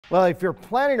Well, if you're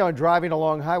planning on driving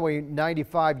along Highway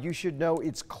 95, you should know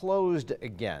it's closed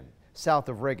again south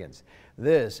of Riggins.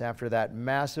 This after that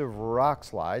massive rock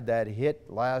slide that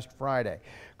hit last Friday.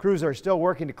 Crews are still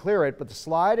working to clear it, but the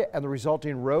slide and the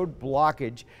resulting road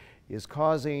blockage is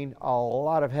causing a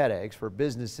lot of headaches for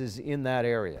businesses in that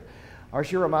area. Our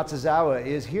Shira Matsuzawa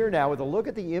is here now with a look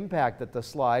at the impact that the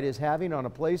slide is having on a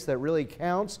place that really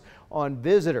counts on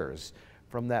visitors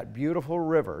from that beautiful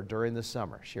river during the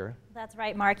summer. Shira? That's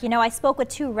right, Mark. You know, I spoke with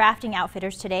two rafting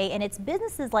outfitters today, and it's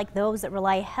businesses like those that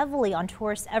rely heavily on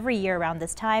tourists every year around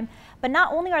this time. But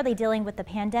not only are they dealing with the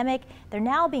pandemic, they're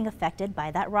now being affected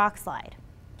by that rock slide.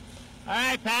 All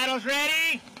right, paddles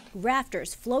ready?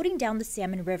 Rafters floating down the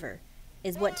Salmon River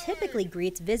is what typically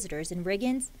greets visitors in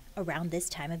Riggins around this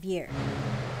time of year.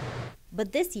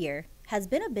 But this year has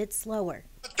been a bit slower.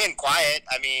 It's been quiet.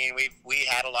 I mean, we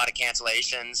had a lot of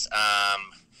cancellations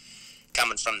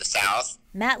coming from the south.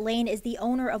 Matt Lane is the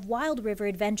owner of Wild River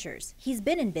Adventures. He's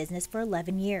been in business for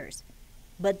 11 years.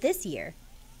 But this year,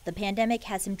 the pandemic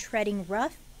has him treading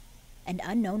rough and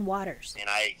unknown waters. And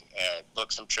I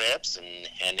book some trips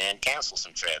and then cancel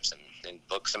some trips and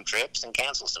book some trips and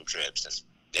cancel some trips.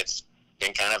 It's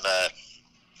been kind of a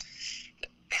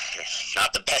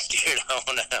not the best year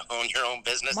to own your own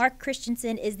business. Mark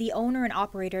Christensen is the owner and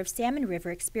operator of Salmon River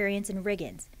Experience in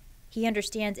Riggins. He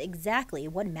understands exactly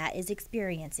what Matt is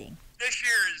experiencing. This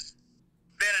year has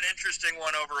been an interesting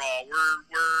one overall.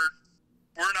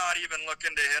 We're not even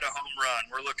looking to hit a home run.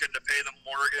 We're looking to pay the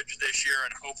mortgage this year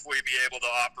and hopefully be able to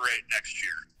operate next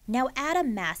year. Now add a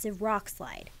massive rock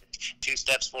slide. 2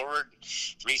 steps forward,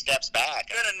 3 steps back.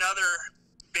 Been another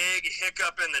big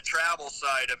hiccup in the travel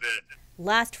side of it.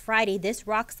 Last Friday, this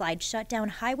rock slide shut down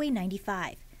Highway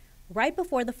 95, right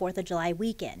before the 4th of July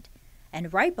weekend,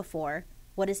 and right before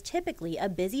what is typically a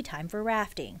busy time for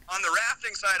rafting. On the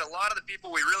rafting side, a lot of the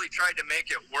people we really tried to make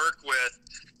it work with,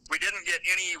 we didn't get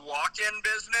any walk-in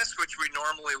business, which we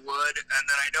normally would, and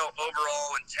then I know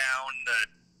overall in town,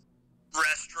 the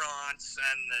restaurants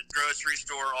and the grocery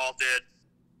store all did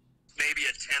maybe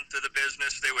 1/10 of the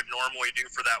business they would normally do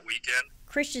for that weekend.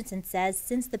 Christensen says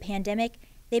since the pandemic,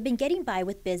 they've been getting by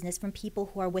with business from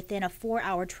people who are within a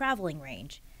 4-hour traveling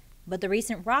range. But the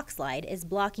recent rock slide is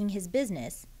blocking his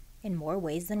business in more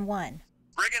ways than one.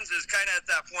 Riggins is kind of at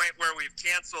that point where we've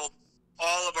canceled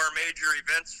all of our major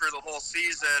events for the whole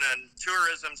season, and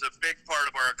tourism's a big part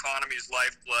of our economy's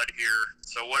lifeblood here.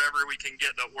 So whatever we can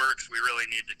get that works, we really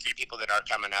need to keep. People that are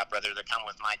coming up, whether they're coming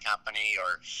with my company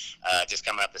or just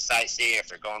coming up to sightsee, if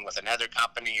they're going with another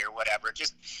company or whatever,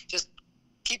 just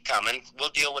keep coming. We'll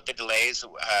deal with the delays.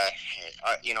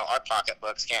 Our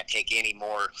pocketbooks can't take any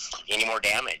more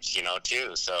damage,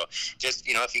 too. So just,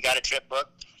 if you got a trip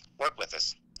booked, work with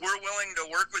us. We're willing to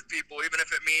work with people, even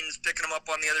if it means picking them up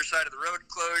on the other side of the road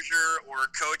closure or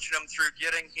coaching them through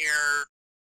getting here.